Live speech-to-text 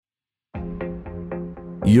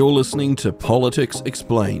You're listening to Politics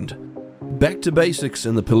Explained. Back to basics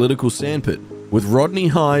in the political sandpit with Rodney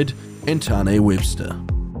Hyde and Tane Webster.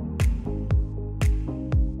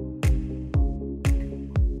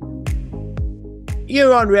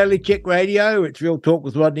 You're on Reality Check Radio. It's Real Talk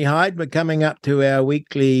with Rodney Hyde. We're coming up to our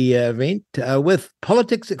weekly event with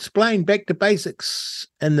Politics Explained, back to basics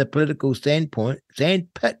in the political sandpit,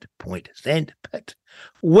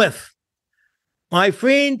 with my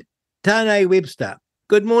friend Tane Webster.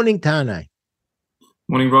 Good morning, Tane.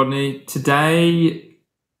 Morning, Rodney. Today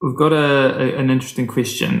we've got an interesting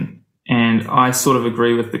question, and I sort of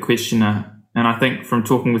agree with the questioner. And I think from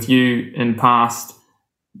talking with you in past,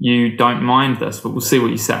 you don't mind this, but we'll see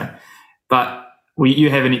what you say. But you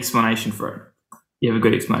have an explanation for it. You have a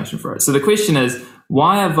good explanation for it. So the question is,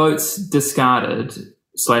 why are votes discarded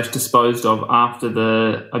 / disposed of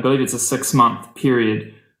after I believe it's a 6-month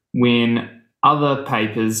period when other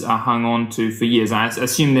papers are hung on to for years? I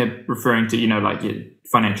assume they're referring to, like your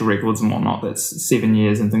financial records and whatnot. That's 7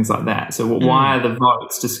 years and things like that. So why are the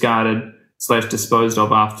votes discarded / disposed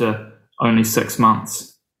of after only 6 months?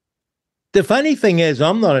 The funny thing is,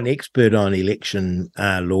 I'm not an expert on election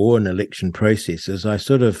law and election processes. I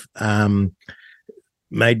sort of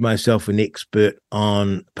made myself an expert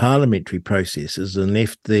on parliamentary processes and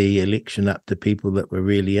left the election up to people that were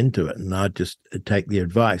really into it, and I'd just take their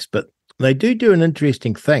advice. But they do an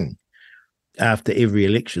interesting thing after every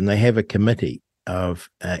election. They have a committee of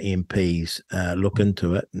MPs look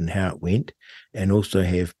into it and how it went, and also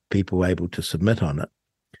have people able to submit on it.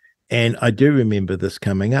 And I do remember this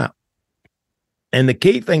coming up. And the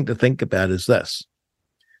key thing to think about is this.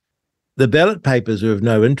 The ballot papers are of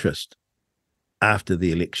no interest after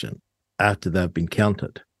the election, after they've been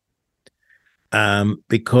counted,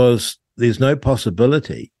 because there's no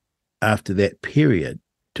possibility after that period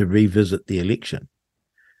to revisit the election.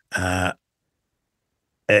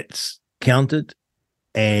 It's counted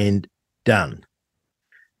and done.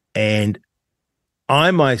 And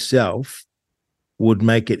I myself would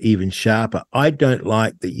make it even sharper. I don't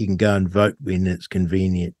like that you can go and vote when it's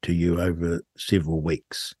convenient to you over several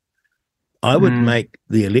weeks. I would make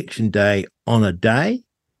the election day on a day,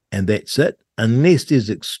 and that's it, unless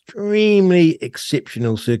there's extremely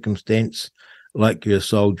exceptional circumstance, like you're a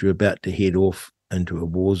soldier about to head off into a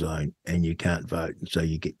war zone and you can't vote, and so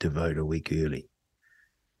you get to vote a week early.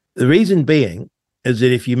 The reason being is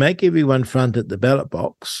that if you make everyone front at the ballot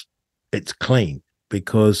box, it's clean,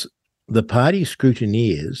 because the party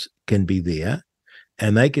scrutineers can be there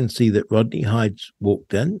and they can see that Rodney Hyde's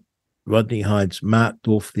walked in, Rodney Hyde's marked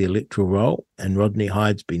off the electoral roll, and Rodney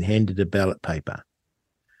Hyde's been handed a ballot paper.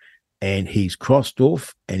 And he's crossed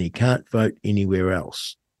off and he can't vote anywhere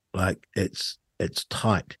else. Like, it's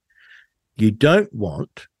tight. You don't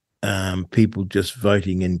want people just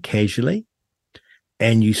voting in casually,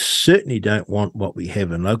 and you certainly don't want what we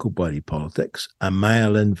have in local body politics, a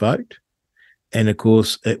mail-in vote. And of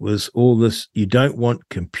course, it was all this, you don't want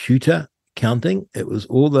computer counting. It was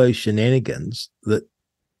all those shenanigans that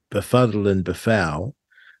befuddle and befoul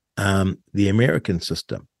the American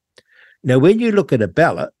system. Now, when you look at a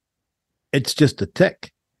ballot, it's just a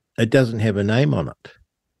tick. It doesn't have a name on it,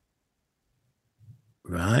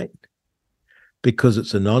 right? Because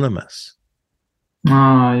it's anonymous.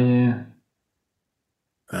 Oh, yeah.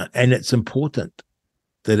 And it's important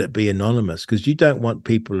that it be anonymous, because you don't want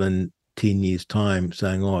people in 10 years' time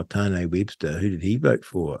saying, oh, Tane Webster, who did he vote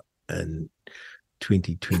for in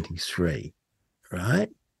 2023, right?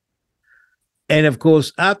 And, of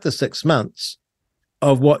course, after 6 months,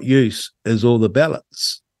 of what use is all the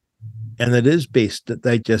ballots? And it is best that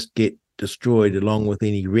they just get destroyed along with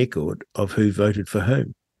any record of who voted for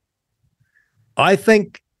whom. I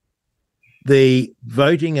think the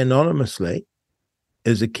voting anonymously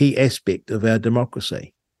is a key aspect of our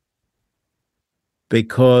democracy,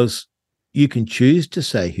 because you can choose to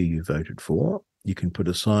say who you voted for. You can put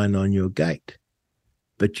a sign on your gate,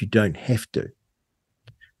 but you don't have to.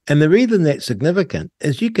 And the reason that's significant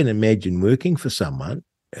is you can imagine working for someone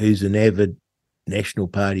who's an avid National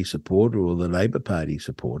Party supporter or the Labour Party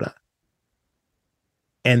supporter,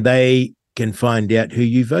 and they can find out who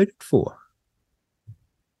you voted for.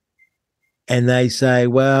 And they say,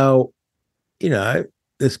 well,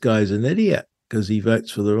 this guy's an idiot because he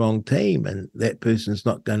votes for the wrong team, and that person's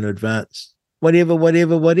not going to advance, whatever.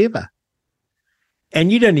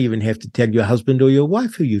 And you don't even have to tell your husband or your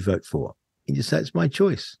wife who you vote for. You just say, it's my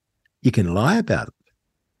choice. You can lie about it.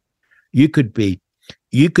 You could be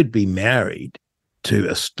married to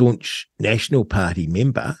a staunch National Party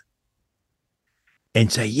member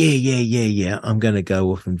and say, yeah, I'm going to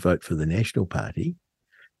go off and vote for the National Party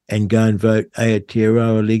and go and vote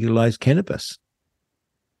Aotearoa legalised cannabis.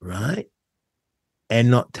 right? And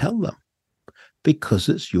not tell them, because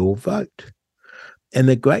it's your vote. And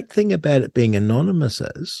the great thing about it being anonymous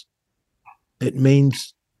is it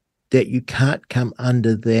means that you can't come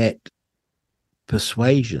under that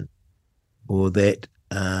persuasion or that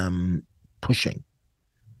pushing,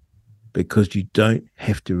 because you don't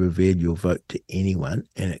have to reveal your vote to anyone,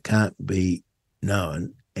 and it can't be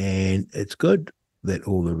known. And it's good that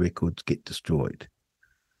all the records get destroyed.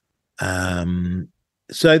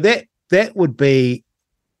 So that would be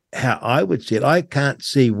how I would see it. I can't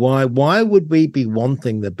see why would we be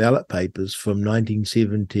wanting the ballot papers from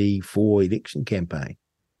 1974 election campaign?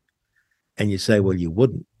 And you say, well, you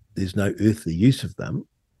wouldn't. There's no earthly use of them.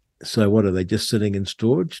 So what, are they just sitting in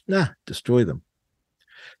storage? Nah, destroy them.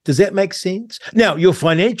 Does that make sense? Now, your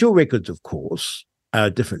financial records, of course, are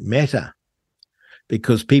a different matter,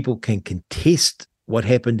 because people can contest what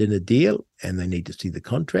happened in a deal and they need to see the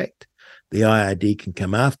contract. The IRD can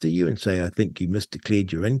come after you and say, I think you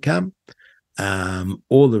misdeclared your income,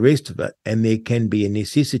 all the rest of it. And there can be a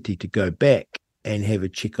necessity to go back and have a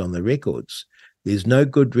check on the records. There's no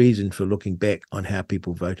good reason for looking back on how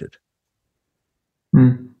people voted.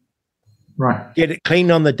 Right. Get it clean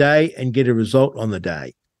on the day and get a result on the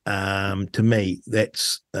day. To me,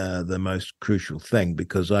 that's the most crucial thing,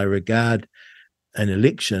 because I regard an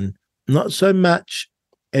election not so much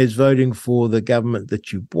as voting for the government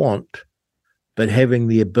that you want, but having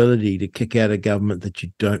the ability to kick out a government that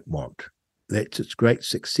you don't want. That's its great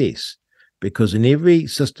success, because in every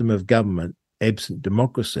system of government, absent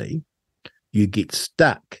democracy, you get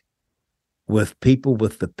stuck with people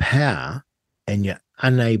with the power and you're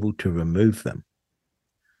unable to remove them.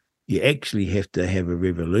 You actually have to have a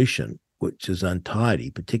revolution, which is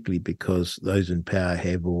untidy, particularly because those in power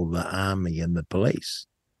have all the army and the police.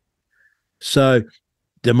 So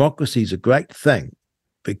democracy is a great thing,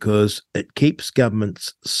 because it keeps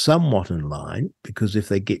governments somewhat in line, because if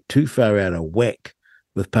they get too far out of whack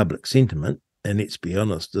with public sentiment, and let's be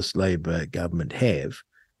honest, this Labour government have,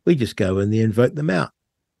 we just go in there and vote them out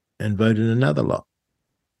and vote in another lot.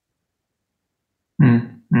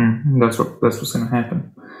 That's what's going to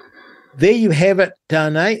happen. There you have it,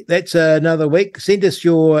 Tane. That's another week. Send us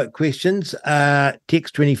your questions.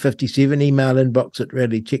 Text 2057, email inbox at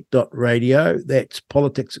reallycheck.radio. That's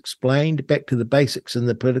Politics Explained, back to the basics in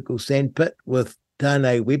the political sandpit with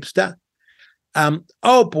Tane Webster.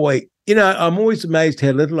 Oh boy, I'm always amazed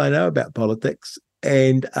how little I know about politics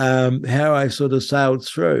and how I sort of sailed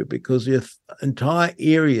through, because there's entire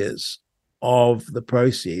areas of the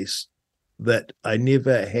process that I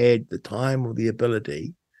never had the time or the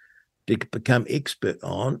ability to become expert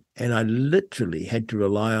on, and I literally had to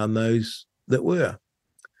rely on those that were.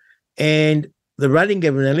 And the running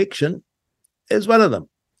of an election is one of them.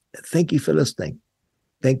 Thank you for listening.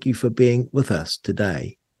 Thank you for being with us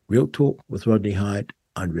today. Real Talk with Rodney Hyde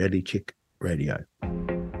on Reality Check Radio.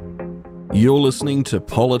 You're listening to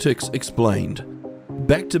Politics Explained.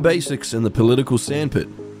 Back to basics in the political sandpit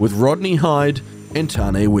with Rodney Hyde and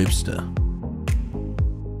Tane Webster.